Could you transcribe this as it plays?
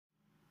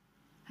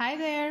Hi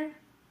there!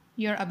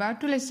 You're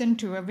about to listen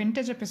to a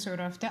vintage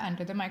episode of the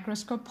Under the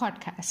Microscope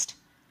podcast.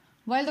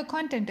 While the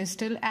content is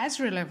still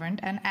as relevant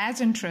and as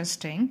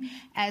interesting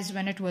as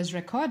when it was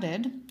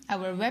recorded,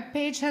 our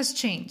webpage has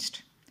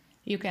changed.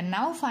 You can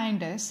now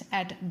find us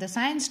at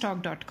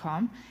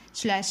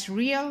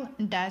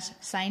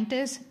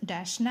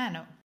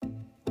thesciencetalk.com/real-scientist-nano.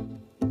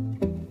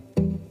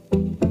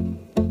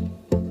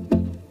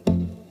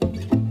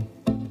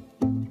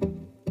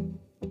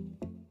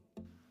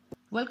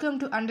 Welcome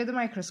to Under the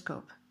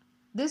Microscope.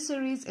 This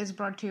series is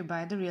brought to you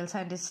by the Real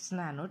Scientists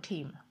Nano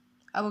team.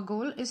 Our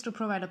goal is to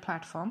provide a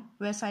platform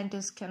where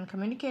scientists can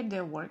communicate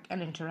their work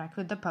and interact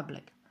with the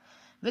public.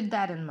 With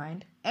that in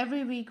mind,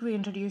 every week we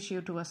introduce you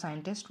to a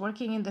scientist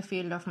working in the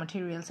field of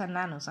materials and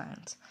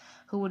nanoscience,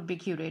 who would be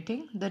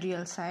curating the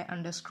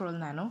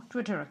RealSci_Nano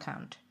Twitter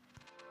account.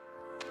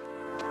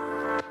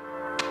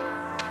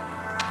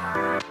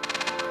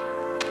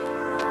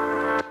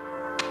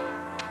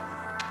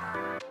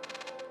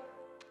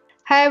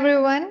 Hi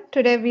everyone,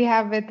 today we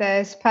have with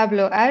us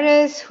Pablo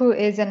Ares, who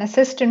is an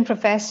assistant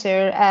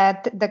professor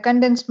at the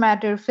Condensed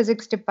Matter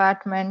Physics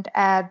Department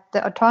at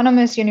the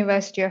Autonomous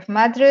University of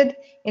Madrid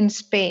in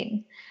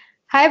Spain.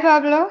 Hi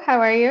Pablo, how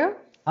are you?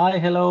 Hi,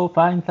 hello,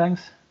 fine,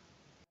 thanks.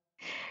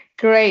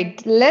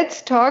 Great,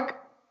 let's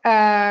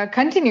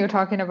continue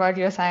talking about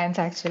your science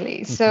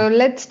actually. So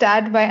let's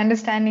start by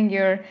understanding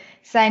your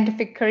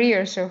scientific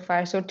career so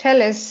far. So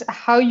tell us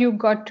how you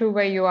got to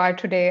where you are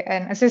today,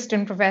 an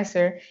assistant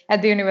professor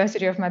at the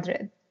University of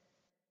Madrid.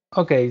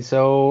 Okay,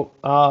 so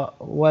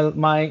well,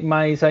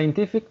 my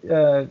scientific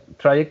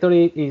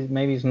trajectory is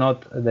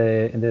not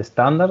the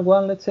standard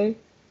one, let's say,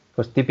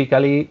 because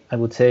typically I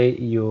would say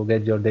you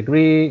get your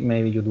degree,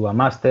 maybe you do a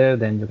master,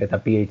 then you get a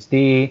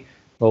PhD,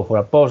 go for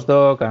a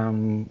postdoc,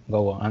 and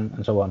go on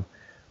and so on.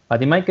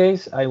 But in my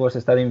case, I was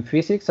studying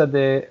physics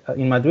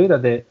in Madrid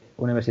at the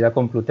Universidad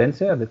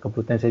Complutense, at the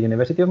Complutense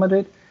University of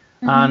Madrid.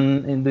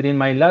 And during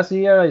my last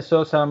year, I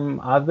saw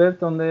some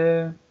advert on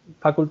the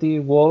faculty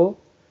wall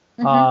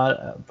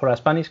for a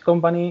Spanish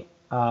company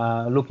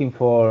looking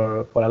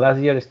for a last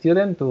year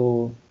student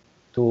to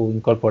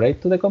incorporate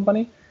to the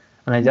company.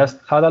 And I just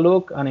had a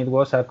look, and it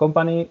was a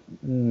company,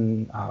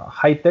 a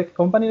high-tech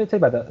company, let's say,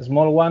 but a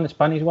small one, a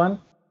Spanish one,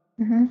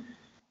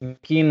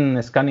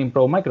 making scanning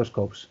probe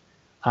microscopes.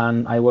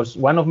 And I was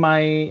one of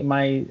my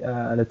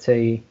let's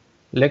say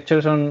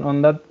lectures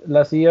on that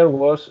last year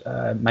was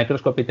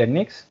microscopy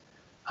techniques,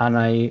 and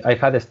I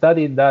had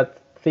studied that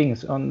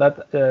things on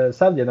that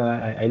subject, and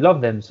I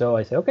love them. So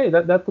I said, okay,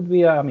 that could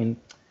be. I mean,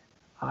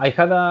 I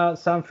had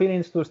some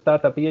feelings to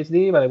start a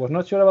PhD, but I was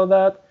not sure about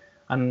that,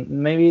 and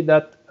maybe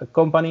that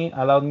company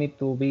allowed me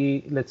to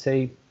be, let's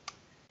say,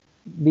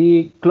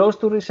 be close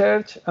to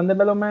research and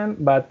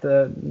development, but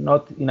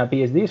not in a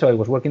PhD. So I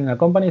was working in a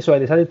company, so I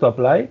decided to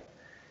apply.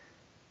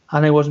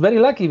 And I was very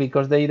lucky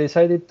because they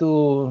decided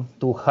to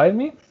hire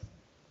me.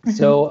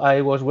 So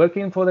I was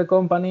working for the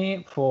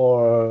company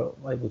for,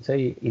 I would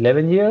say,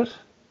 11 years.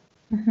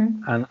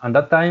 And at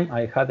that time,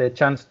 I had a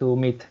chance to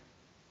meet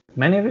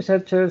many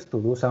researchers,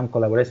 to do some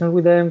collaborations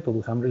with them, to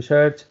do some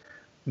research,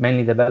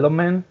 mainly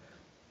development,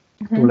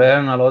 to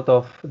learn a lot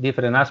of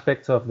different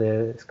aspects of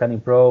the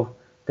scanning probe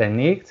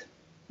techniques,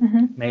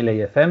 mainly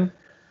AFM.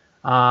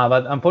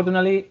 But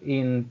unfortunately,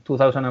 in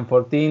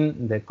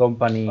 2014, the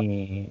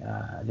company,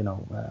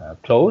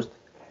 closed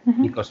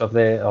because of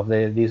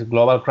this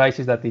global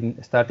crisis that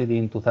started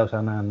in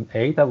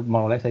 2008,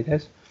 more or less, I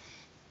guess.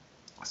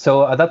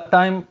 So at that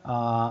time,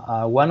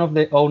 one of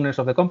the owners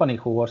of the company,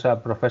 who was a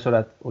professor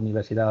at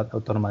Universidad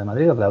Autónoma de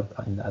Madrid, at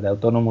the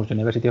Autonomous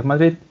University of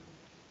Madrid,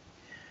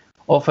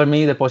 offered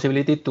me the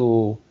possibility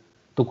to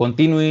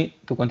continue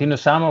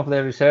some of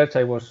the research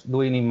I was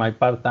doing in my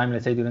part-time,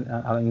 let's say,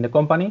 in the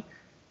company,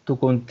 to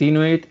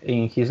continue it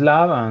in his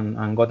lab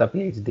and got a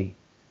PhD.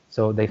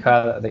 So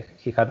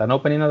he had an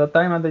opening at the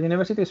time at the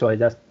university, so I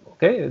just,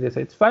 okay, they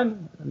said, it's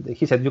fine.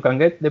 He said, you can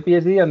get the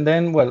PhD, and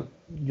then, well,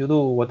 you do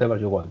whatever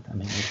you want. I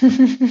mean,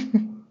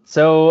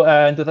 so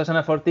in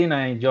 2014,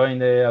 I joined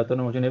the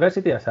Autonomous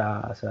University as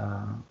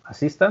an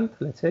assistant,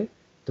 let's say,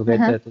 to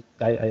get,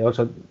 I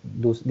also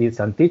did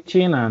some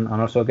teaching and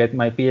also get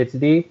my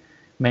PhD,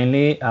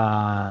 mainly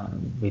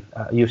with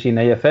using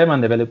AFM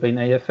and developing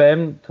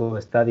AFM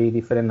to study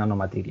different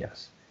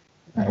nanomaterials,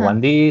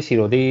 1D,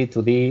 0D,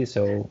 2D.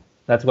 So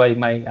that's why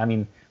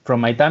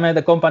from my time at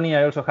the company,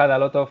 I also had a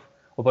lot of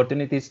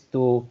opportunities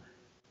to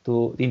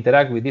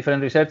interact with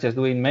different researchers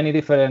doing many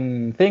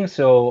different things.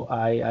 So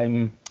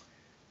I'm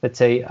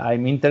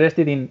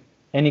interested in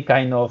any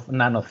kind of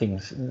nano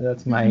things.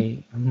 That's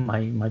my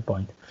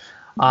point.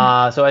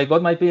 So I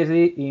got my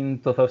PhD in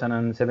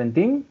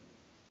 2017.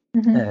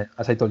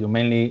 As I told you,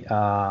 mainly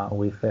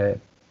with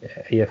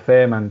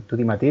AFM and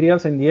 2D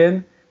materials in the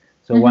end.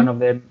 So one of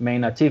the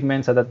main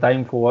achievements at that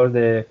time was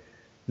the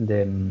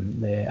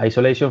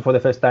isolation for the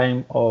first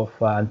time of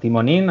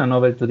antimony, a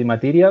novel 2D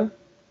material.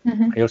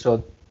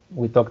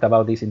 We talked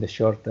about this in the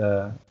short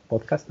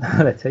podcast,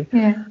 let's say.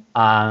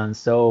 And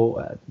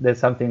so that's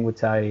something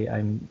which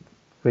I'm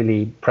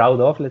really proud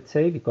of, let's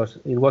say, because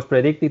it was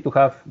predicted to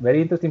have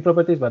very interesting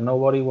properties, but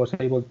nobody was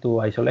able to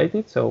isolate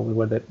it. So we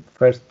were the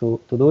first to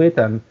do it,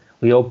 and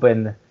we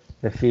opened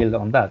the field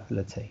on that,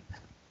 let's say.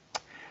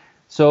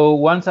 So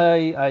once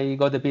I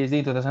got the PhD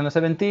in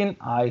 2017,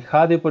 I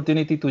had the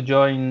opportunity to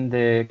join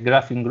the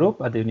graphene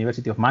group at the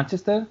University of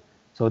Manchester.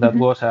 So that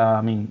was,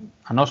 an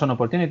awesome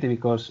opportunity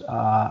because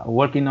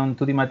working on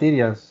 2D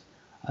materials,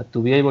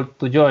 to be able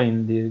to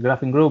join the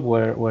graphene group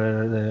where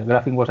the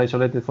graphene was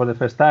isolated for the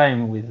first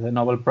time with the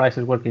Nobel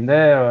Prizes working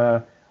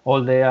there,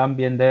 all the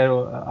ambient there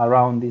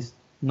around these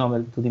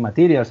novel 2D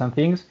materials and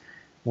things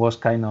was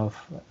kind of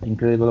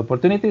incredible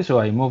opportunity. So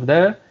I moved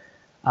there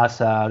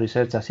as a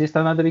research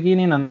assistant at the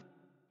beginning, and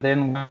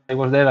then when I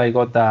was there, I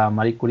got a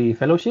Marie Curie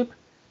fellowship.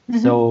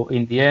 So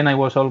in the end, I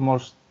was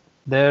almost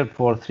there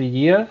for 3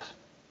 years.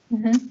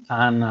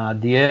 And at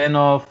the end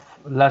of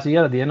last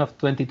year, at the end of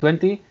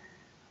 2020,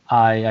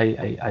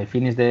 I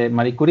finished the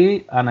Marie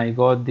Curie and I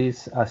got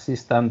this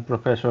assistant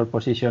professor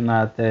position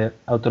at the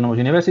Autonomous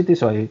University.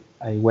 So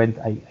I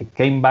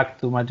came back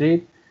to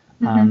Madrid,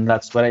 and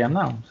that's where I am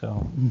now.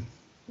 So.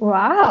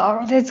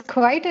 Wow, that's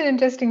quite an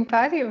interesting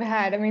path you've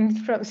had. I mean,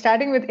 from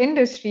starting with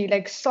industry,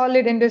 like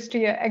solid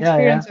industry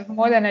experience of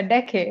more than a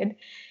decade,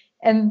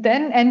 and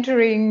then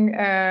entering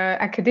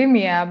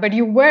academia. But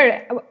you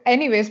were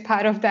anyways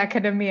part of the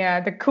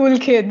academia, the cool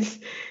kids.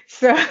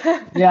 So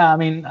yeah, I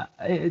mean,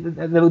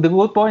 the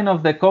good point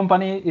of the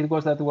company, it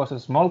was that it was a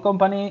small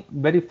company,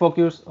 very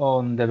focused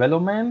on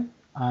development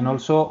and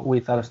also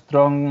with a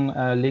strong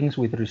links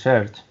with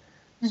research.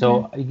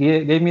 So it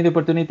gave me the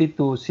opportunity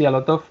to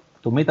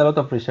meet a lot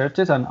of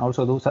researchers and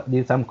also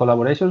did some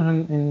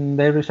collaborations in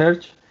their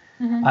research.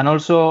 And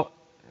also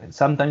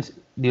sometimes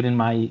during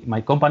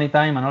my company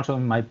time and also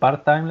in my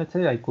part-time, let's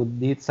say, I could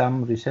did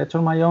some research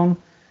on my own.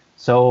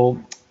 So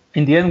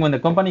in the end, when the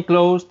company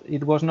closed,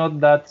 it was not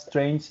that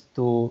strange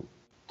to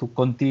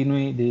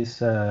continue this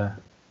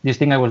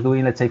thing I was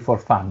doing, let's say, for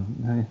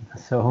fun.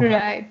 So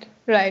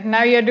Right.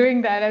 Now you're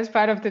doing that as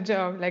part of the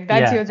job. Like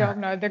that's your job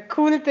now. The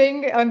cool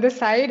thing on the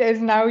side is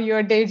now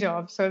your day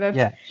job. So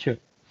that's sure.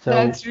 So,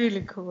 that's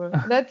really cool.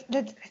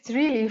 That's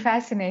really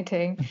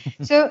fascinating.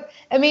 So,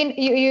 I mean,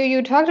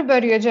 you talked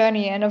about your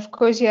journey, and of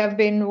course, you have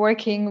been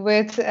working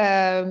with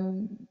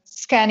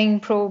scanning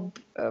probe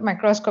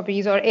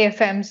microscopies or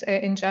AFMs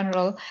in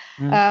general.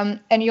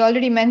 And you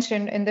already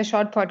mentioned in the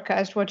short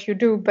podcast what you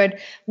do. But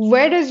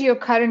where does your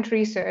current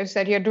research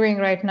that you're doing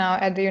right now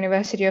at the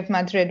University of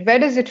Madrid, where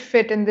does it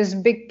fit in this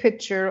big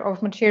picture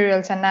of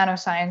materials and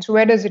nanoscience?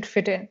 Where does it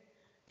fit in?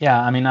 Yeah,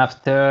 I mean,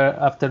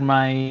 after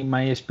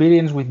my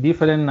experience with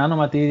different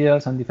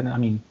nanomaterials and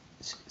different,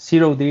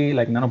 0D,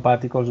 like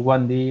nanoparticles,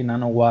 1D,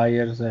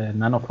 nanowires,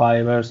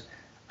 nanofibers,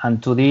 and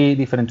 2D,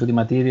 different 2D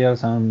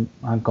materials and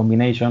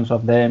combinations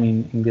of them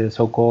in the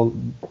so-called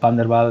van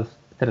der Waals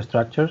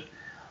structures.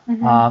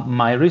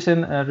 My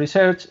recent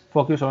research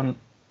focused on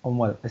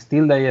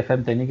still the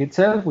AFM technique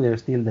itself. We are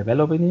still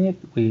developing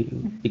it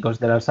because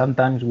there are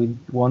sometimes we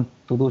want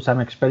to do some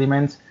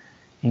experiments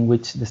in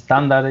which the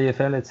standard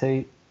AFM, let's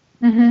say,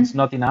 it's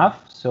not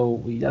enough, so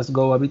we just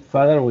go a bit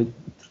further. We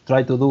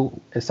try to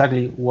do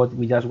exactly what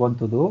we just want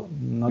to do,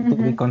 not to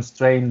be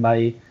constrained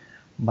by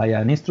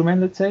an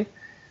instrument, let's say.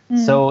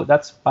 So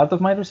that's part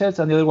of my research,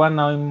 and the other one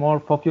now I'm more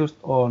focused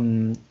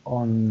on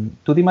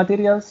 2D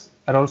materials,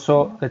 and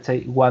also let's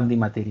say 1D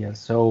materials.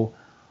 So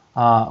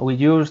we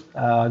used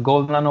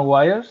gold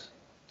nanowires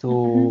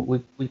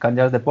to we can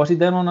just deposit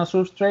them on a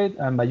substrate,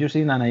 and by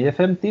using an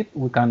AFM tip,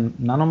 we can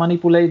nano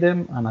manipulate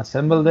them and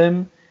assemble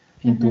them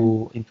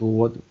into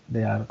what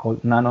they are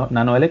called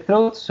nano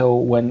electrodes. So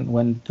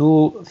when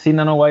two thin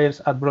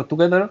nanowires are brought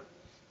together,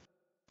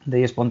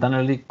 they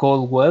spontaneously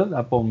cold weld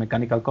upon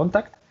mechanical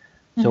contact.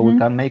 So we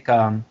can make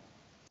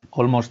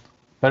almost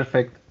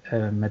perfect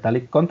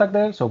metallic contact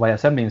there. So by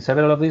assembling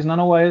several of these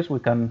nanowires, we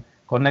can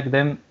connect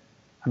them.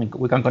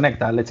 We can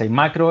connect let's say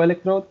macro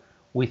electrode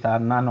with a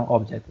nano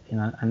object,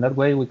 and that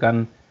way we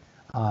can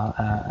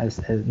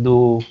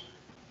do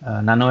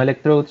nano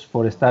electrodes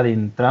for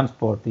studying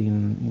transport at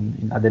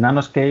the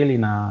nanoscale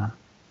in a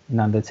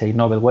let's say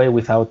novel way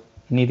without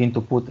needing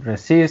to put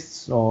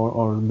resists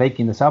or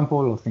baking the sample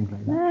or things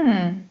like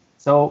that.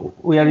 So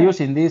we are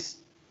using this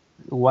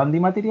 1D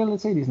material,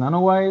 let's say, these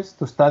nanowires,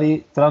 to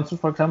study transfer,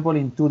 for example,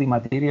 in 2D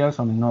materials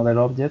or in other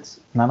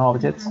objects, nano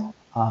objects,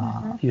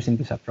 using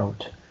this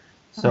approach.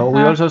 So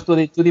we also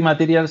study 2D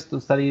materials to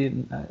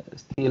study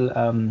still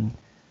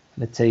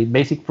let's say,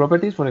 basic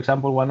properties. For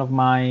example, one of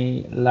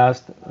my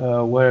last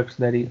works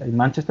that in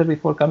Manchester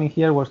before coming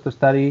here was to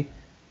study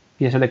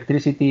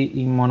piezoelectricity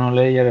in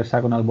monolayer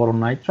hexagonal boron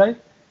nitride.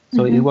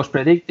 So it was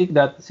predicted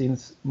that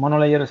since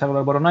monolayer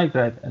hexagonal boron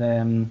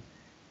nitride,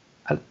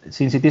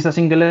 since it is a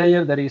single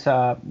layer, there is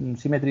a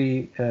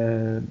symmetry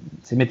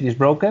is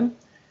broken.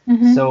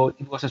 So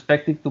it was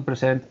expected to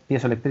present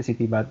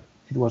piezoelectricity, but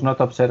it was not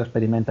observed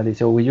experimentally.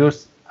 So we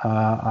used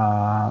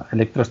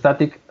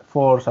electrostatic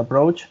force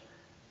approach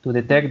to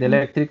detect the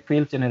electric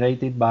field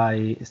generated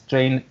by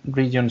strain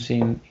regions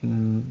in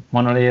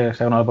monolayer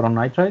hexagonal boron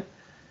nitride.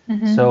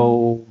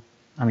 So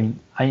I mean,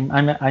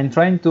 I'm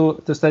trying to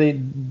study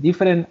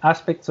different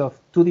aspects of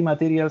 2D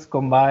materials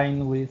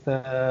combined with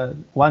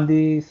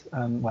 1Ds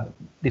and, well,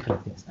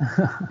 different things.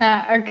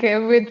 Okay,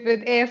 with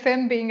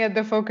AFM being at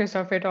the focus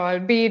of it all,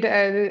 be it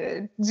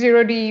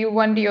 0D,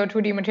 1D, or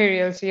 2D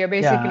materials, you're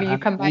basically Yeah,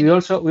 and combining. we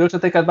also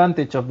take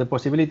advantage of the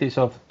possibilities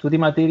of 2D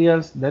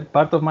materials. That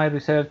part of my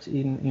research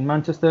in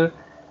Manchester,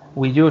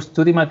 we use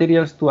 2D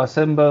materials to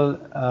assemble,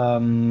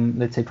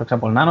 let's say, for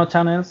example,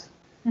 nanochannels.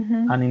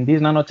 And in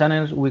these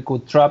nanochannels, we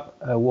could trap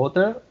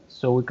water,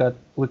 so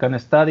we can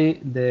study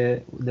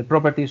the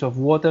properties of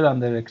water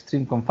under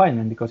extreme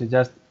confinement, because it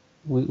just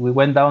we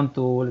went down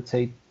to, let's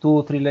say, 2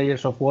 or 3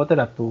 layers of water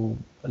up to,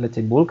 let's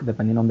say, bulk,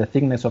 depending on the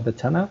thickness of the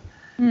channel.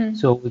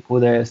 So we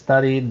could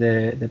study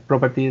the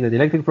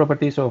electric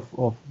properties of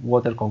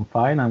water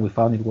confined, and we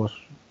found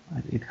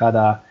it had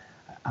a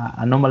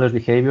anomalous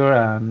behavior,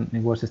 and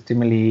it was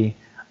extremely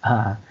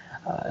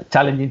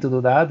challenging to do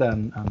that.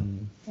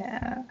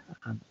 Yeah.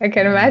 I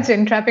can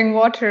imagine trapping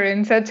water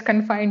in such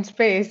confined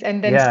space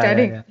and then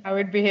studying how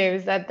it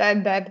behaves.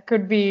 That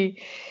could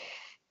be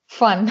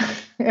fun.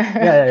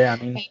 I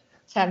mean,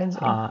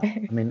 challenging.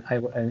 I mean,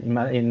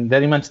 in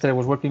Manchester, I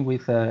was working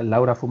with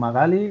Laura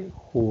Fumagalli,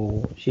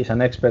 she's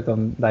an expert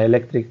on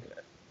dielectric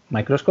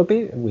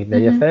microscopy with the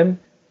AFM.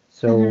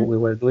 So we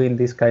were doing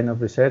this kind of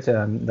research,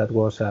 and that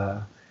was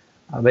a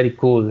very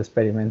cool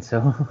experiment.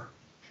 So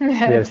we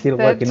are still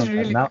working on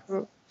that now.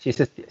 Cool. She's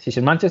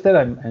in Manchester,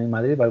 I'm in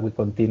Madrid, but we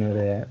continue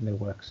the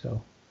work.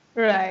 So.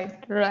 Right.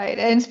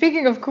 And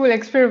speaking of cool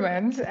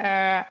experiments,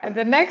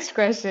 the next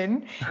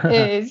question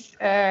is,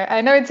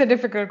 I know it's a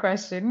difficult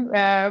question,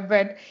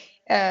 but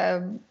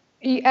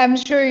I'm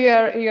sure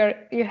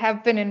you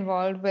have been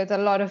involved with a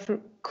lot of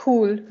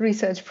cool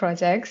research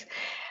projects,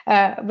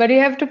 but you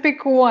have to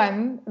pick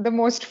one, the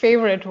most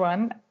favorite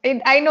one.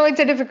 I know it's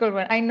a difficult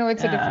one.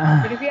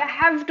 But if you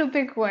have to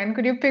pick one,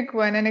 could you pick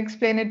one and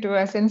explain it to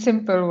us in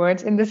simple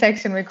words in the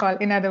section we call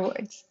In Other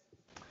Words?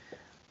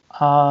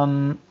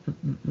 Let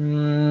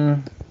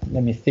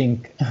me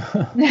think.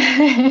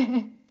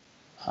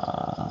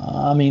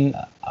 I mean,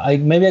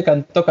 maybe I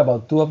can talk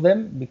about 2 of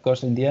them,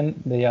 because in the end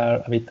they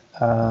are a bit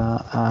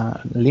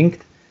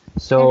linked.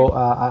 So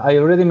I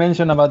already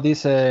mentioned about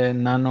this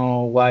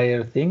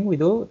nanowire thing we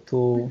do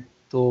to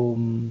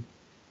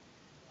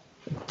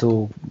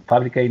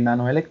fabricate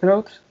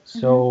nanoelectrodes.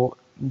 So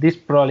this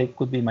probably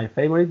could be my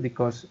favorite,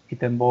 because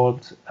it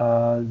involves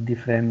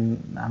different,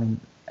 I mean,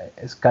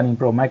 scanning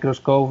probe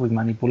microscope with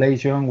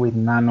manipulation with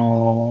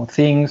nano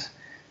things,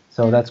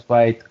 so that's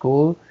quite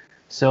cool.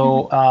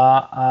 So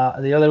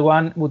the other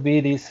one would be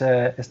these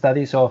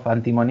studies of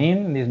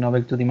antimonine, this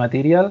novel 2D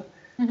material.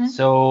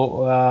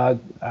 So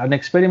an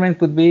experiment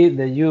could be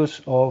the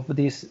use of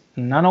these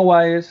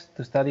nanowires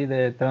to study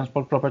the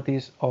transport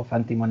properties of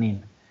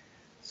antimonine.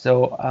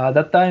 So at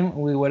that time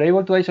we were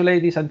able to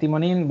isolate this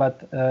antimonine,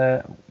 but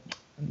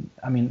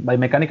I mean, by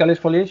mechanical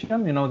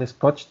exfoliation, the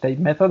Scotch tape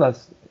method,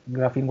 as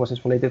graphene was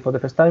exfoliated for the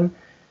first time.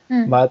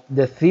 But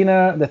the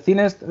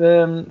thinnest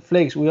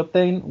flakes we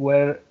obtained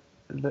were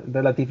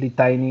relatively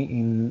tiny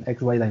in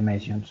XY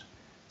dimensions.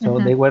 So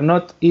they were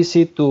not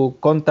easy to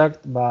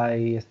contact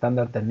by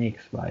standard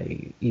techniques, by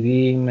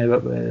E-beam,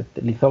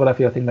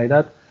 lithography, or things like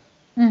that.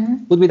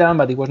 Could be done,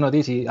 but it was not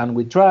easy. And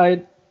we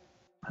tried,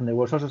 and there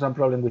was also some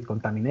problem with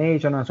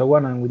contamination and so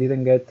on, and we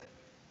didn't get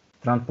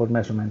transport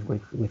measurements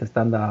with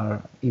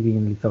standard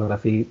E-beam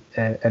lithography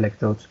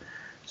electrodes.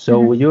 So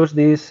we used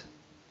these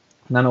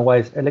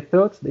nanowire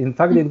electrodes. In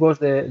fact, it was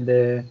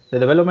the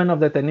development of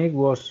the technique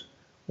was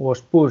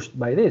pushed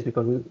by this,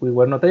 because we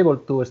were not able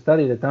to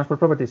study the transport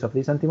properties of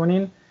this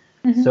antimonine.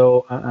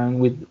 So and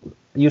with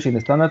using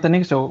the standard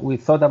technique, so we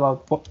thought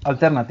about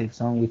alternatives,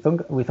 and we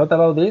thought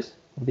about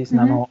these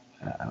nano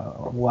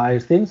wire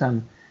things,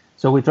 and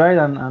so we tried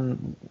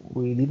and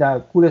we did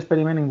a cool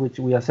experiment in which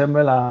we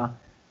assemble a,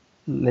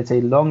 let's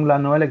say, long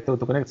nanoelectrode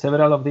to connect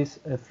several of these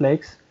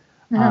flakes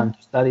and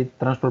to study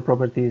transport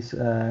properties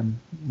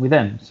with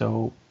them.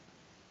 So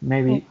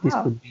maybe this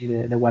could be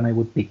the one I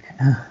would pick.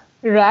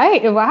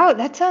 Right. Wow,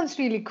 that sounds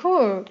really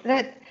cool.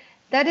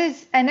 That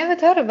is, I never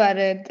thought about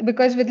it,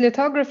 because with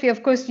lithography,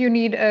 of course, you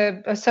need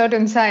a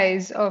certain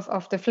size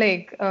of the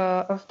flake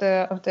of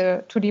the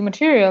 2D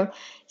material.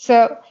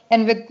 So,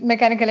 and with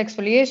mechanical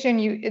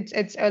exfoliation,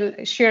 it's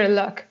a sheer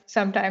luck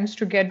sometimes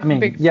to get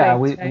big flakes. Yeah,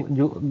 right?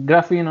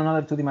 Graphene and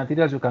other 2D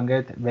materials, you can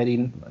get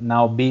very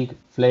now big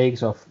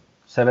flakes of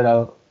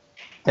several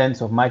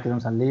tens of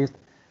microns at least.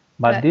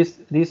 But this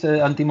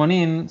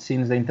antimonine,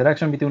 since the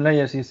interaction between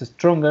layers is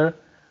stronger,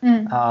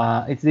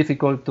 it's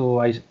difficult to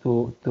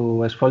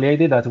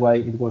exfoliate it. That's why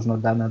it was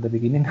not done at the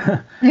beginning.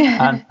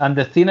 and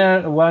the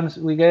thinner ones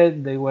we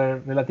get, they were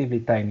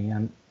relatively tiny,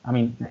 and I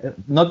mean,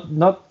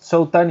 not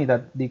so tiny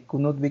that they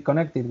could not be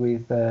connected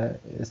with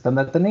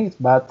standard techniques,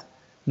 but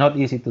not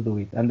easy to do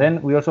it. And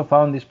then we also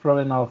found this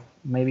problem of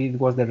maybe it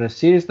was the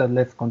resist that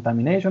left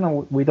contamination,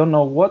 and we don't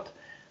know what,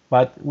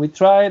 but we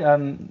tried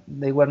and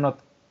they were not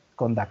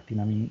conducting.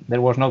 I mean, there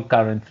was no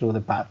current through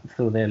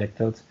the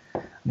electrodes.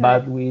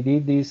 But we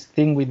did this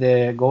thing with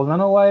the gold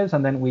nanowires,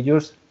 and then we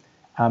used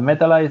a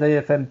metallized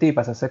AFM tip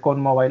as a second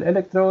mobile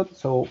electrode,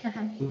 so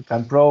we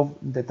can probe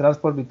the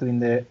transport between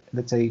the,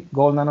 let's say,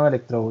 gold nano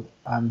electrode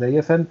and the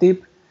AFM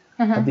tip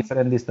at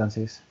different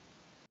distances.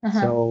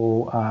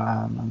 So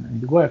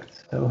it worked.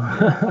 So.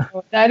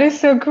 That is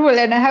so cool.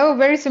 And I have a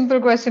very simple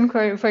question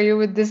for you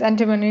with this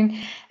antimony.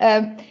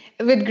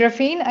 With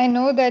graphene, I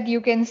know that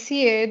you can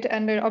see it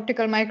under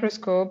optical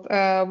microscope.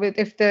 With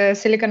if the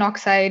silicon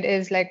oxide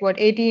is like what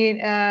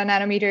 80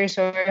 nanometers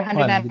or 100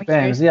 well, nanometers. It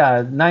depends.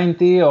 Yeah,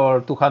 90 or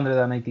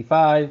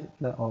 285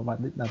 or what.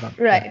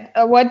 Right.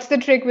 What's the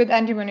trick with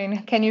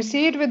antimony? Can you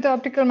see it with the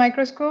optical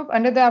microscope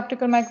under the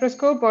optical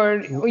microscope,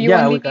 or you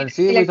only we can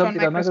see it with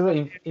optical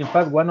microscope. In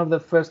fact, one of the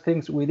first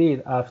things we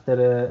did after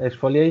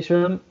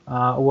exfoliation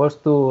was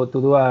to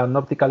do an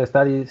optical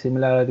study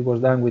similar as it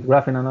was done with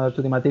graphene and other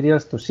 2D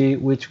materials to see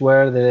which were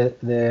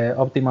the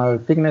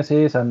optimal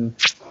thicknesses and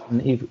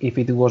if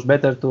it was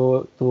better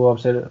to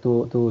observe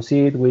to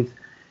see it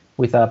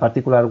with a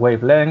particular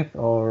wavelength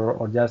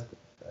or just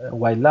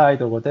white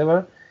light or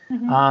whatever.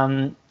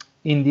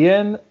 In the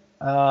end,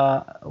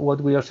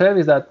 what we observed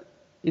is that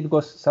it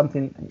was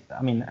something,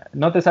 I mean,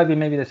 not exactly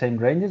maybe the same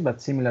ranges,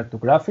 but similar to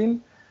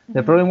graphene.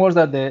 The problem was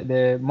that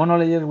the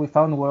monolayers we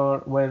found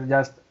were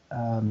just,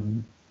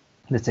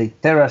 let's say,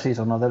 terraces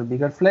on other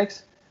bigger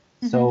flakes.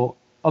 So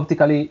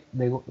optically,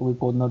 we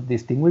could not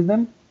distinguish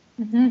them.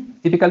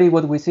 Typically,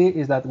 what we see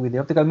is that with the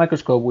optical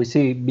microscope, we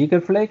see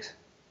bigger flakes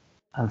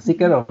and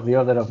thicker of the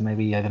order of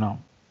maybe, I don't know,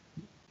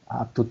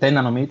 up to 10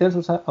 nanometers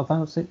or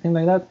something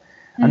like that.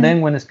 And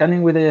then when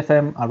scanning with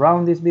AFM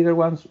around these bigger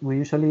ones, we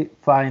usually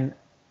find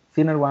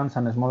thinner ones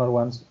and smaller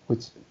ones,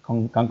 which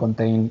can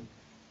contain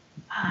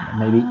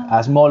maybe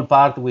a small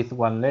part with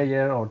one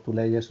layer or two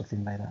layers or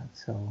things like that.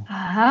 So,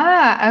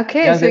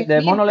 okay. Yeah, so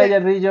the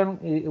monolayer region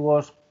it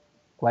was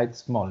quite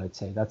small, let's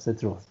say. That's the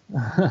truth.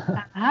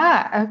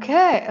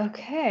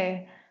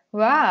 Okay.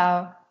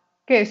 Wow.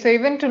 Okay, so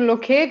even to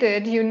locate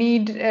it, you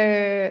need,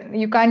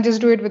 you can't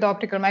just do it with the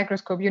optical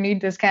microscope. You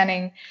need the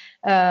scanning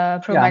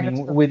probe microscope. I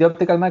mean, with the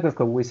optical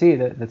microscope, we see,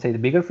 let's say, the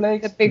bigger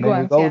flakes. The big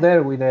ones, we go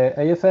there with the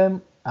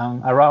AFM,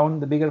 and around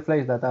the bigger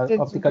flakes that are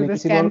optically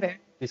visible,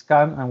 we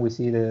scan, and we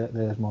see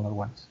the smaller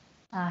ones.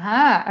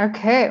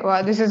 Okay.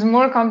 Well, this is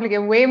more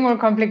complicated, way more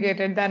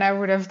complicated than I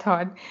would have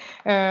thought.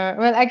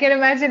 Well, I can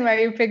imagine why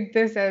you picked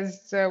this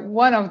as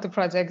one of the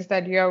projects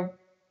that you're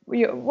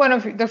one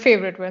of the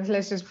favorite ones.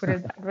 Let's just put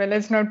it that way.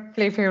 Let's not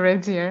play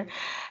favorites here.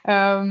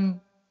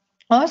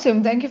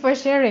 Awesome. Thank you for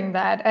sharing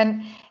that.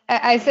 And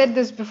I said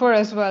this before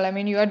as well. I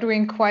mean, you are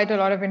doing quite a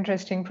lot of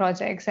interesting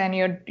projects, and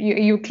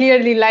you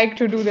clearly like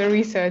to do the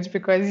research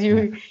because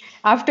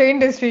after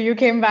industry, you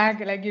came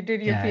back, like you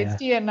did your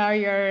PhD, and now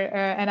you're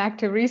an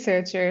active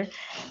researcher.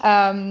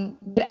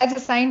 As a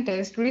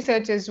scientist,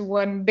 research is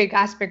one big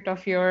aspect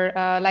of your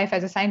life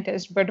as a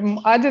scientist. But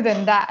other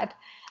than that,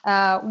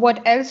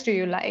 what else do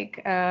you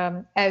like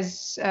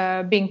as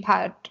being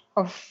part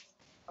of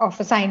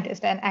a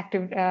scientist, an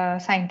active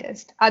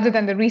scientist, other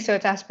than the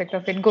research aspect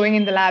of it, going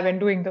in the lab and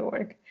doing the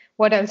work?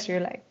 What else do you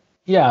like?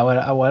 Yeah,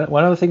 well,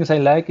 one of the things I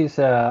like is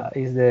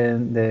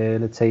the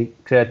let's say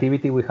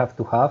creativity we have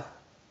to have.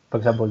 For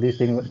example, this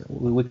thing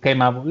we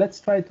came up. Let's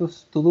try to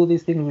do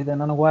these things with the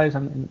nanowires,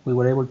 and we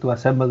were able to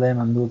assemble them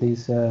and do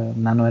these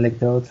nano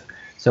electrodes.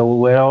 So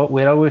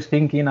we're always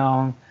thinking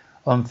on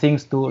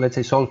things to, let's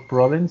say, solve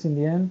problems in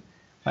the end.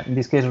 In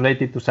this case,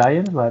 related to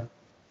science, but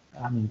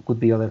I mean, it could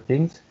be other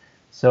things.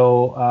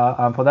 So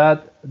and for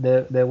that,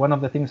 the one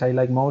of the things I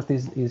like most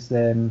is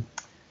to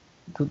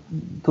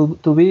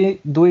be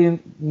doing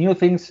new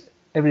things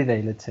every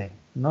day. Let's say,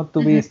 not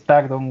to be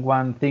stuck on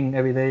one thing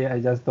every day. I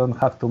just don't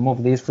have to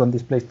move this from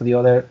this place to the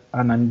other,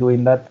 and I'm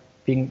doing that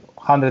thing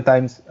 100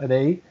 times a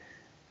day.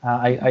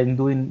 I'm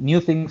doing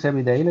new things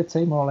every day. Let's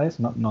say, more or less,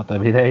 not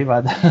every day,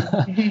 but,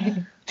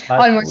 but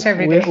almost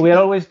every day. We are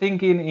always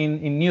thinking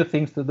in new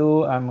things to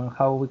do and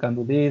how we can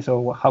do this,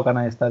 or how can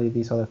I study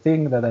this other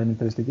thing that I'm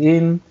interested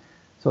in.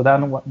 So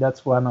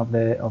that's one of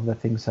the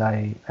things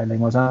I like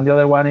most. And the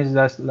other one is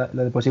just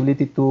the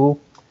possibility to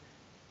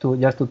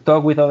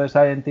talk with other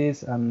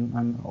scientists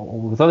and or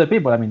with other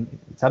people. I mean,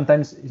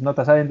 sometimes it's not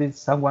a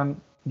scientist, someone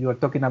you are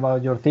talking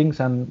about your things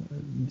and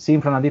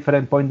seeing from a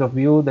different point of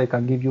view, they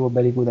can give you a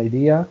very good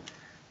idea.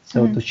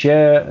 So to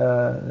share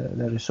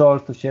the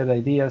results, to share the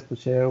ideas, to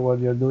share what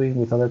you're doing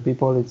with other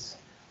people, it's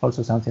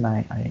also something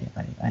I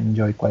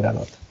enjoy quite a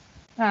lot.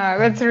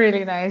 That's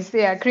really nice.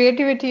 Yeah,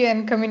 creativity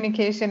and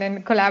communication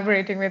and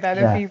collaborating with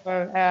other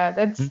people.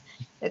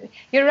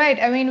 You're right.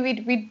 I mean,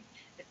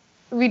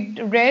 we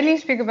rarely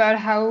speak about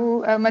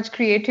how much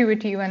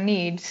creativity one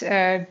needs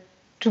to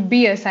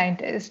be a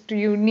scientist.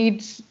 You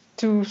need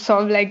to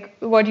solve, like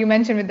what you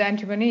mentioned with the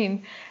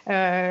antimonine,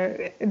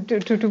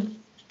 to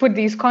put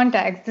these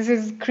contacts. This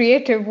is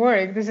creative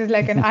work. This is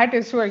like an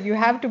artist's work. You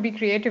have to be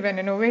creative and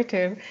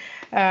innovative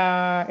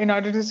in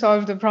order to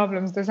solve the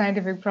problems, the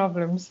scientific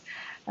problems.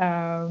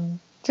 So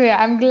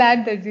yeah, I'm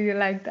glad that you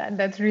like that.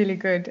 That's really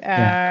good.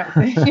 That's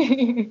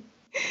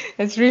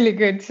really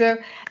good. So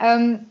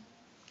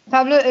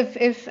Pablo,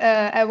 if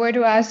I were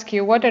to ask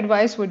you, what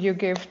advice would you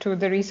give to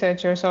the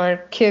researchers or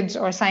kids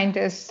or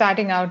scientists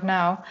starting out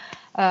now?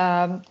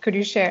 Could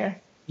you share?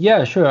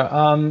 Yeah, sure.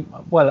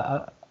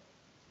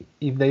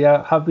 If they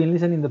have been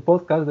listening to the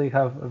podcast, they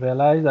have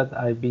realized that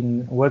I've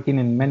been working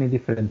in many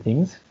different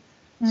things.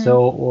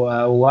 So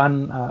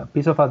one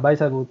piece of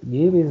advice I would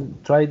give is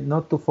try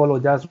not to follow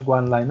just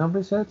one line of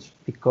research,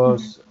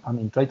 because I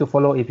mean, try to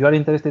follow, if you are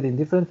interested in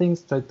different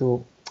things, try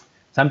to,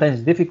 sometimes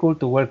it's difficult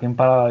to work in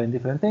parallel in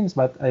different things,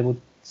 but I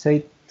would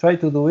say try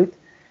to do it,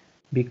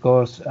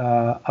 because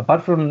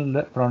apart from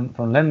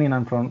learning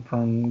and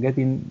from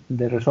getting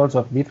the results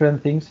of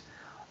different things,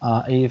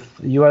 if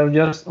you are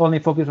just only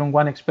focused on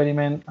one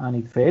experiment and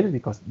it fails,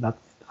 because that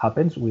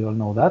happens, we all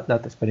know that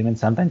experiments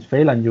sometimes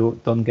fail and you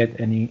don't get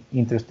any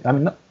interest. I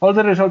mean, all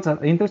the results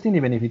are interesting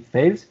even if it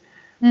fails,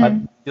 but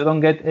you don't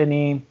get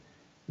any,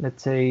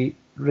 let's say,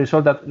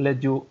 result that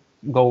let you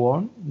go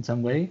on in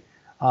some way.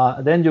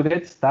 Then you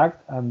get stuck,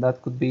 and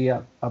that could be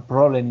a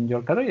problem in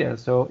your career.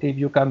 So if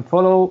you can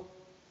follow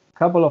a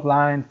couple of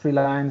lines, 3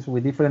 lines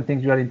with different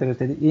things you are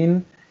interested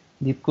in,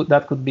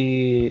 that could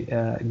be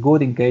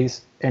good in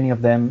case any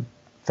of them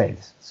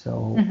fails.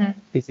 So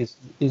this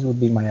would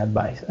be my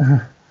advice.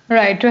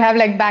 Right, to have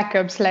like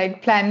backups,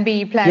 like plan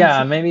B, plan C.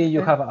 Yeah, maybe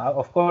you have,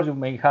 of course, you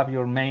may have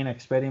your main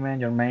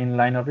experiment, your main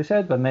line of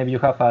research, but maybe you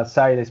have a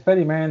side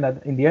experiment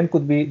that in the end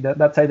could be,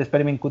 that side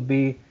experiment could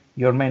be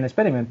your main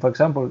experiment. For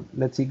example,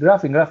 let's see,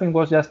 graphing. Graphing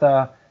was just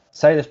a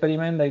side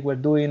experiment like we're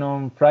doing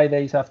on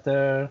Fridays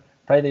after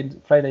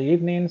Friday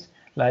evenings.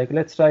 Like,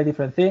 let's try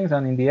different things,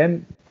 and in the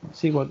end,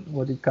 see what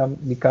it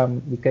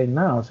became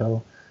now.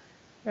 So,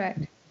 right.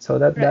 So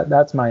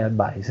that's my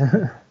advice.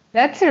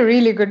 That's a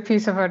really good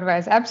piece of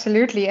advice.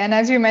 Absolutely. And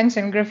as you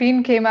mentioned,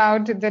 graphene came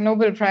out, the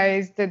Nobel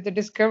Prize, the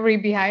discovery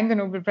behind the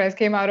Nobel Prize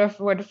came out of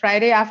what,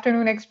 Friday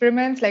afternoon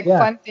experiments, like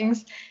fun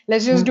things.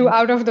 Let's just do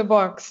out of the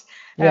box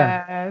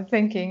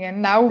thinking.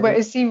 And now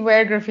see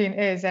where graphene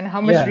is and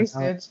how much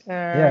research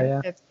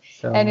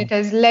and it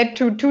has led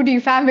to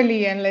 2D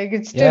family, and like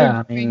it's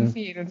still growing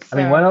fields. I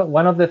mean,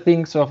 one of the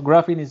things of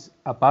graphene is,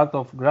 a part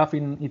of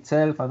graphene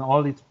itself and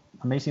all its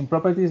amazing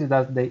properties, is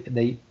that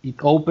it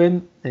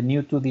opened the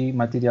new 2D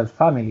material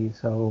family.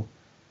 So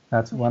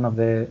that's one of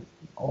the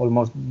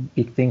almost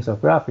big things of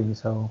graphene.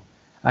 So,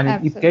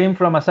 and it came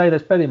from a side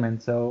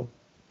experiment. So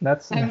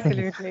that's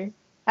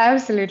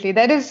Absolutely.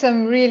 That is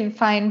some real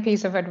fine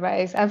piece of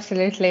advice.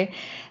 Absolutely.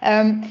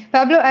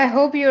 Pablo, I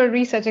hope your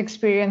research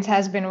experience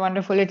has been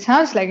wonderful. It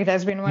sounds like it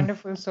has been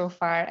wonderful so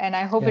far, and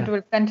I hope it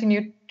will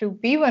continue to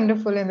be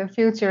wonderful in the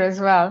future as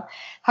well.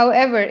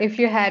 However, if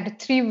you had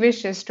 3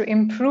 wishes to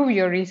improve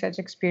your research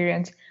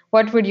experience,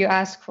 what would you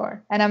ask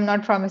for? And I'm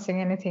not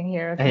promising anything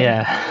here. Okay?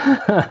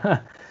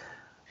 Yeah.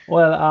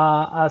 Well,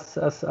 as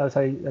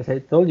I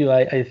told you,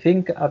 I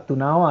think up to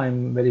now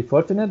I'm very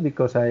fortunate,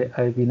 because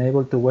I've been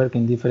able to work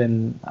in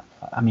different,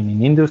 I mean,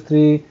 in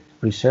industry,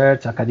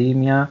 research,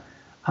 academia,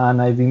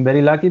 and I've been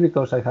very lucky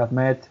because I have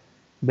met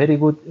very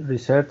good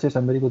researchers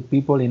and very good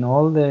people in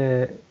all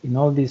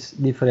these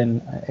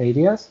different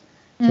areas.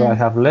 So I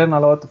have learned a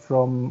lot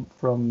from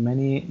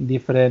many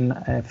different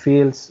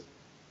fields,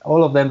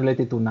 all of them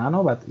related to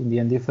nano, but in the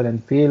end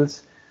different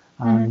fields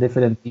and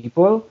different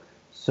people.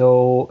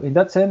 So in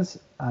that sense,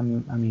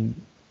 I'm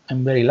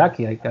very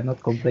lucky. I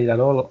cannot complain at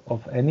all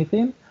of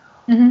anything.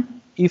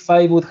 If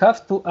I would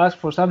have to ask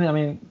for something, I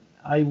mean,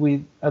 I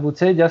would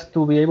say just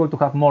to be able to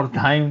have more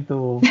time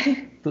to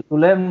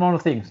learn more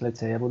things. Let's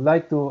say I would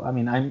like to. I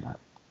mean,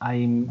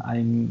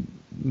 I'm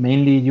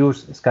mainly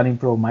use scanning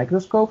probe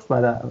microscopes,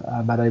 but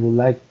I would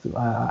like to.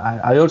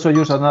 I also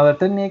use other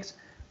techniques,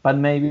 but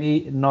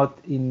maybe not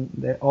in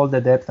all the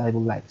depth I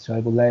would like. So I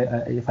would like,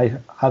 if I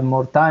had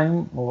more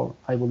time, or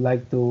I would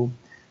like to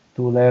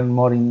learn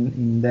more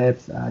in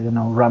depth,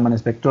 Raman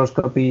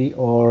spectroscopy,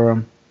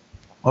 or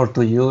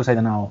to use, I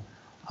don't know,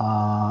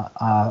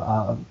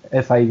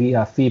 FIV,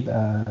 a FIB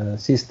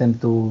system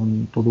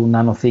to do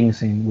nano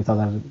things with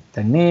other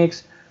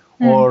techniques,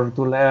 or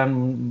to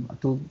learn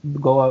to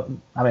go.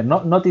 I mean,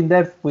 not in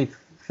depth with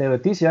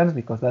theoreticians,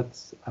 because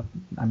that's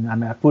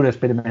I'm a poor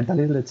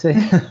experimentalist, let's say.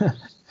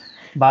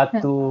 But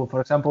to,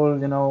 for example,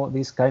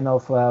 this kind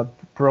of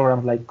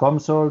programs like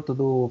COMSOL to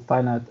do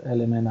finite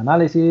element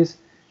analysis.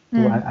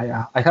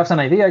 I have some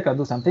idea, I can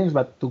do some things,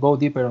 but to go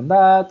deeper on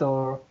that,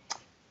 or,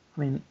 I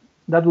mean,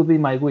 that would be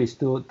my wish,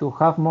 to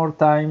have more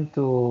time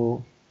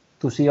to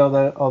see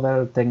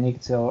other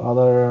techniques or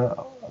other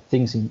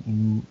things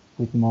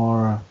with a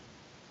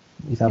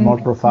more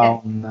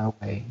profound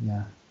way.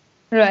 Yeah.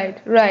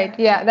 Right.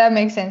 Yeah, that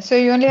makes sense. So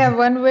you only have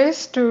one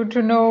wish to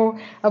know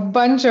a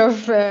bunch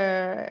of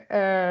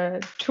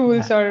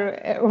tools or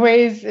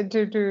ways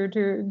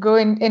to go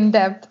in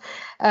depth.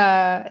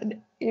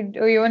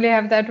 You only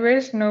have that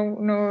wish,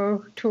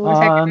 no tool,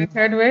 second or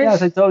third wish? Yeah,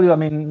 as I told you, I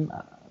mean,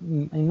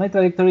 in my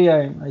trajectory,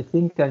 I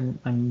think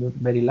I'm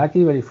very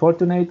lucky, very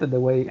fortunate the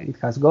way it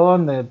has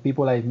gone, the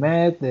people I've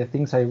met, the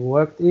things I've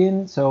worked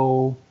in.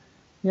 So,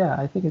 yeah,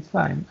 I think it's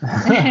fine.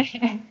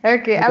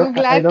 Okay, I'm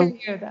glad to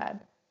hear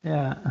that.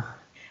 Yeah.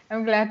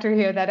 I'm glad to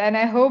hear that. And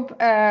I hope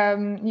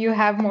you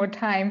have more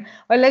time.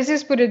 Or let's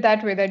just put it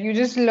that way, that you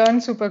just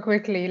learn super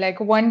quickly. Like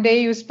one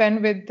day you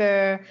spend with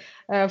the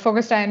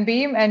focused ion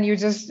beam and you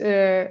just,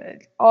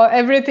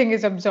 everything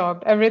is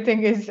absorbed.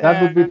 Everything is...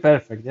 That would be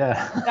perfect,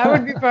 yeah. That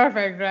would be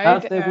perfect, right?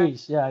 That's the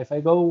wish, yeah. If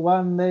I go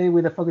one day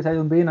with a focused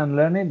ion beam and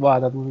learn it, wow,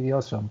 that would be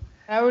awesome.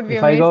 That would be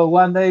If amazing. I go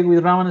one day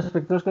with Raman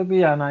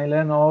spectroscopy and I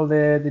learn all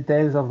the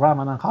details of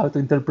Raman and how to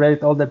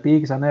interpret all the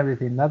peaks and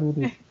everything, that would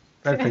be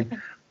perfect.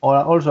 Or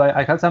also,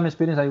 I had some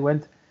experience.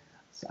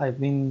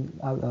 I've been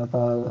at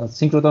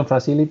synchrotron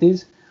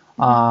facilities,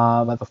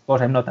 but of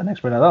course I'm not an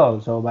expert at all.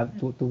 So, but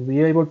to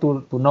be able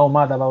to know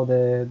more about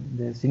the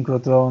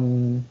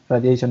synchrotron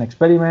radiation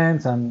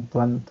experiments and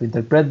to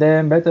interpret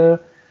them better,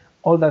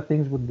 all that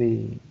things would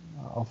be,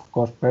 of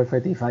course,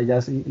 perfect if I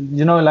just,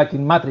 like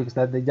in Matrix,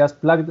 that they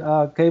just plug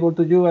a cable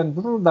to you and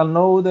they'll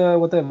know the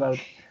whatever.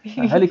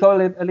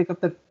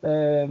 Helicopter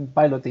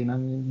piloting,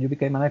 and you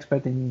became an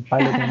expert in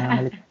piloting a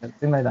helicopter,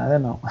 thing like that. I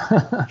don't know.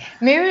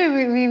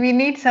 Maybe we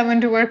need someone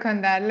to work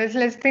on that.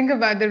 Let's think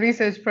about the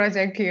research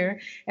project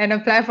here and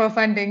apply for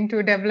funding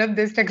to develop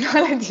this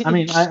technology. I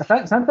mean,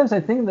 sometimes I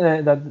think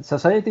that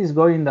society is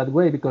going that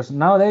way, because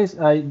nowadays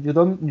you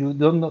don't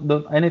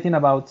know anything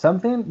about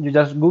something. You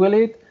just Google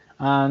it,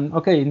 and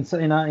okay,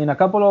 in a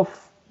couple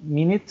of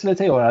minutes, let's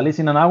say, or at least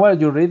in an hour,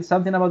 you read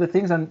something about the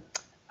things, and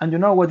you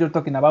know what you're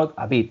talking about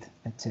a bit,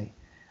 let's say.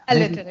 A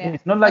little, yeah.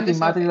 It's not like in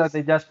Matrix that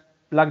they just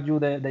plugged you,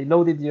 they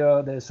loaded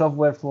the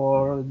software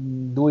for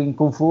doing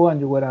Kung Fu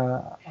and you were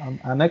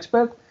an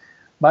expert.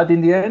 But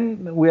in the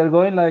end, we are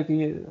going like,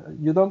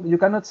 you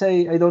cannot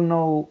say, I don't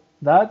know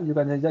that. You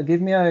can say, give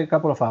me a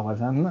couple of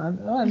hours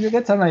and you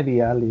get some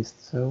idea at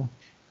least. So.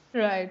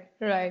 Right,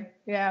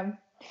 yeah.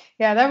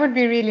 Yeah, that would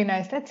be really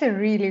nice. That's a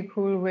really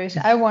cool wish.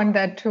 I want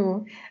that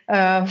too.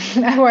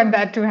 I want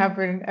that to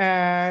happen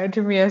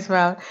to me as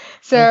well.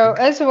 So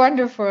that's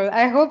wonderful.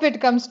 I hope it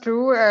comes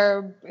true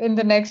in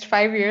the next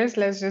 5 years.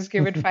 Let's just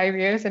give it 5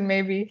 years, and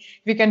maybe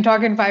we can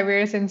talk in 5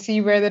 years and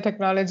see where the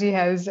technology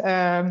has,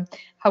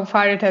 how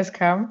far it has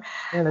come.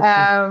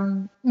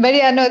 But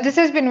yeah, no, this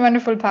has been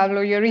wonderful,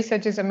 Pablo. Your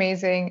research is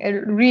amazing.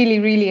 Really,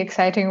 really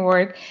exciting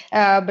work.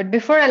 But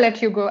before I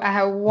let you go, I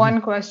have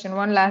one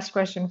last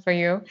question for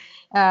you.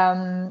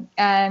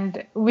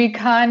 And we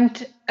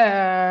can't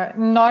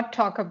not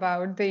talk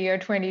about the year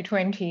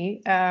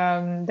 2020,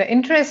 the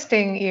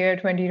interesting year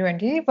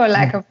 2020, for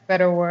lack of a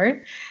better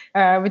word,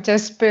 which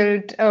has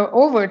spilled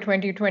over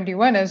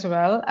 2021 as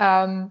well.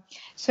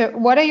 So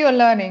what are your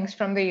learnings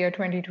from the year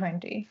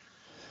 2020?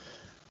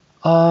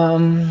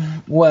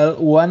 Well,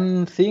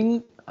 one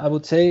thing I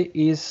would say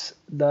is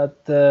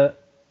that the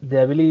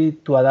ability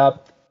to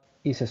adapt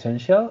is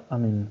essential. I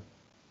mean,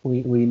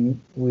 we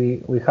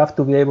have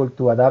to be able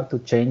to adapt to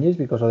changes,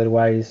 because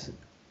otherwise,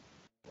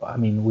 I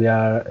mean, we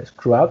are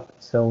screwed up.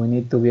 So we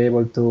need to be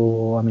able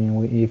to, I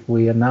mean, if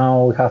we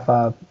now have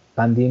a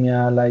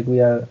pandemic like we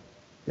are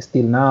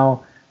still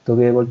now, to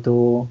be able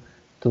to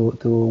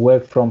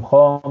work from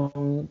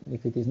home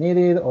if it is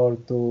needed, or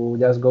to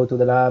just go to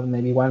the lab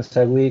maybe once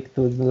a week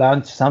to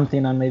launch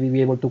something and maybe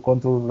be able to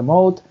control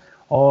remote,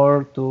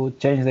 or to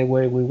change the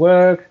way we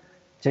work,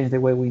 change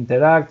the way we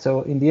interact.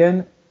 So in the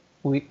end,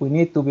 we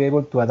need to be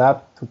able to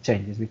adapt to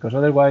changes, because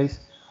otherwise,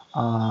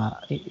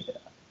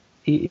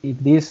 if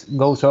this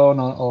goes on,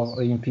 or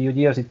in a few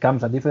years it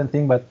comes a different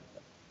thing, but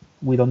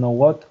we don't know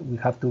what, we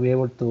have to be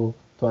able to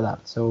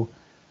adapt. So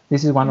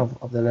this is one of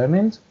the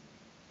learnings.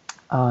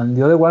 And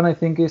the other one, I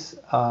think, is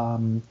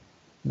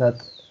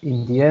that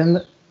in the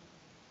end,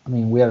 I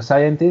mean, we are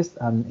scientists,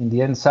 and in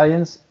the end,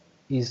 science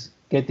is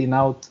getting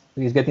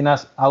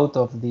us out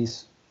of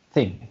this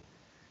thing.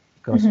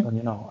 Because,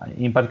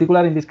 in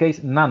particular, in this case,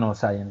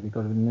 nanoscience,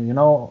 because,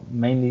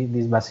 mainly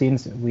these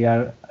vaccines, we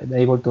are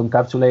able to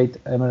encapsulate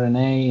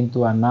mRNA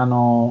into a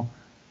nano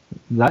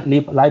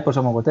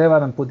liposome or whatever,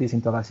 and put this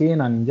into a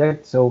vaccine and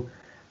inject. So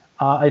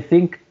I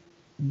think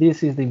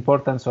this is the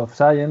importance of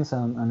science,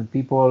 and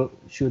people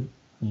should,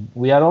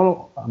 we are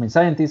all,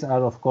 scientists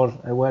are, of course,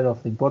 aware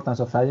of the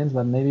importance of science,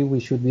 but maybe we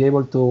should be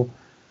able to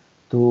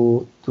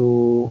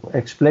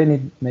explain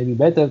it maybe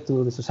better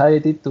to the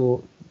society,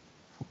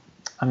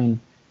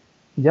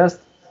 just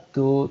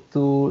to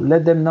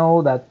let them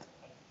know that,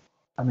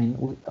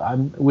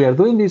 we are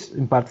doing this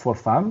in part for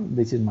fun.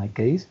 This is my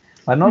case,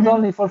 but not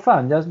only for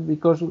fun, just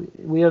because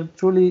we are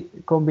truly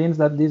convinced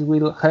that this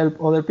will help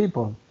other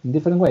people in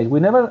different ways. We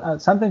never,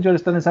 sometimes you're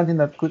studying something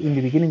that could, in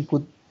the beginning,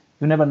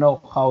 you never know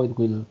how it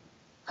will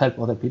help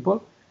other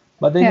people,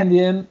 but then in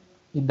the end,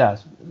 it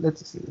does.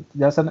 Let's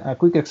just a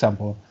quick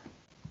example.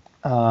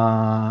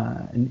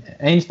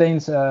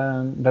 Einstein's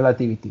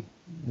relativity,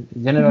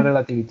 general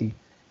relativity.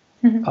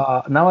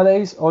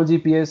 Nowadays, all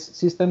GPS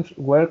systems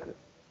work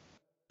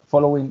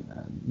following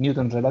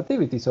Newton's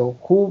relativity. So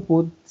who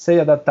would say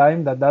at that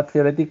time that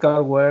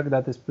theoretical work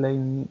that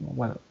explains,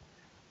 well,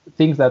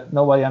 things that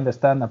nobody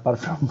understands apart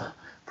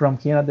from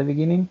him at the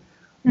beginning,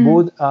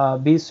 would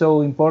be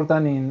so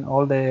important in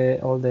all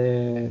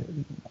the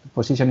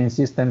positioning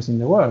systems in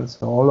the world?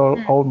 So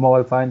all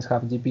mobile phones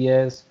have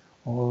GPS,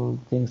 all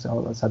things,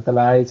 all the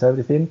satellites,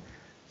 everything.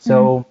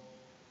 So,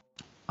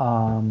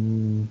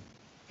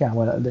 yeah,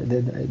 well,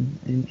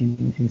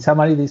 in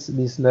summary,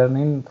 this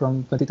learning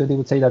from 2020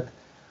 would say that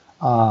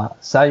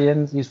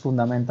science is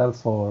fundamental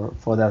for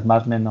the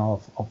advancement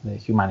of the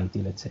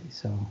humanity, let's say.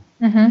 So.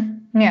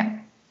 Yeah,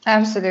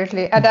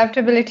 absolutely.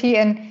 Adaptability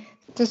and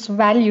just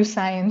value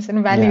science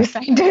and value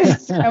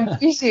scientists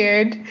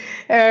appreciate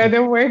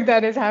the work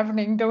that is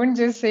happening. Don't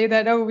just say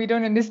that, oh, we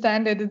don't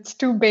understand it, it's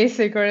too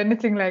basic or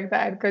anything like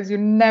that, because you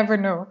never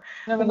know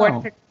Never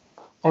what. know.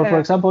 Or for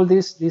example, the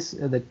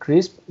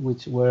CRISP,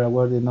 which were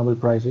awarded Nobel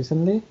Prize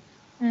recently.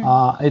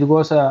 It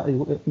was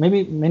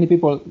maybe many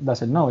people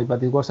doesn't know it,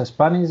 but it was a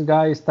Spanish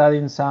guy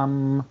studying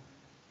some.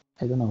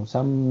 I don't know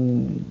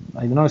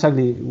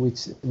exactly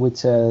which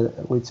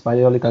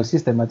biological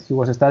system, but he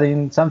was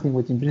studying something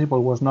which in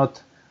principle was not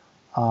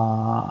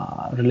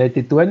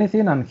related to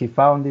anything, and he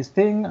found this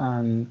thing,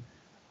 and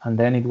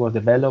then it was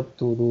developed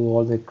to do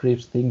all the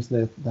CRISP things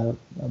that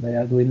they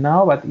are doing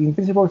now. But in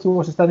principle, he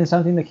was studying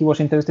something that he was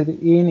interested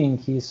in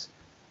his.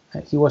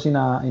 He was in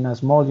a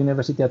small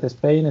university at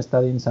Spain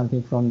studying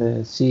something from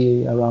the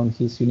sea around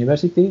his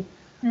university,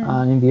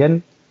 and in the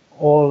end,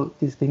 all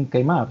these things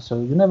came up. So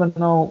you never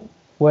know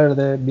where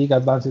the big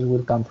advances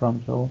will come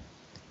from. So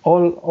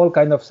all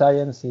kind of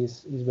science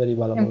is very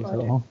valuable.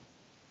 Important. So.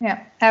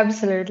 Yeah,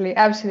 absolutely.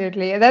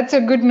 Absolutely. That's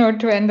a good note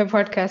to end the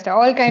podcast.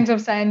 All kinds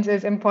of science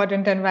is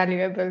important and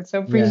valuable. So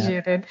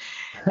appreciate it.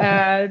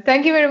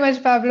 Thank you very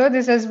much, Pablo.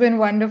 This has been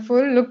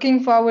wonderful.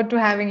 Looking forward to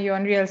having you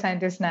on Real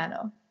Scientist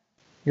Nano.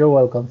 You're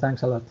welcome.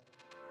 Thanks a lot.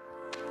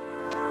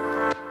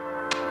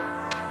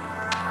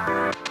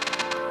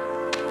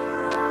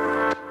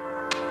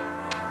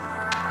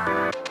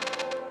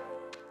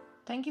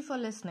 Thank you for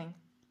listening.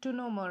 To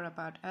know more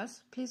about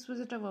us, please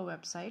visit our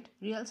website,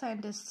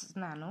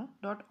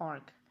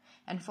 realscientistsnano.org,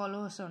 and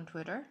follow us on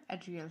Twitter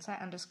at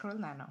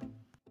realsci_nano.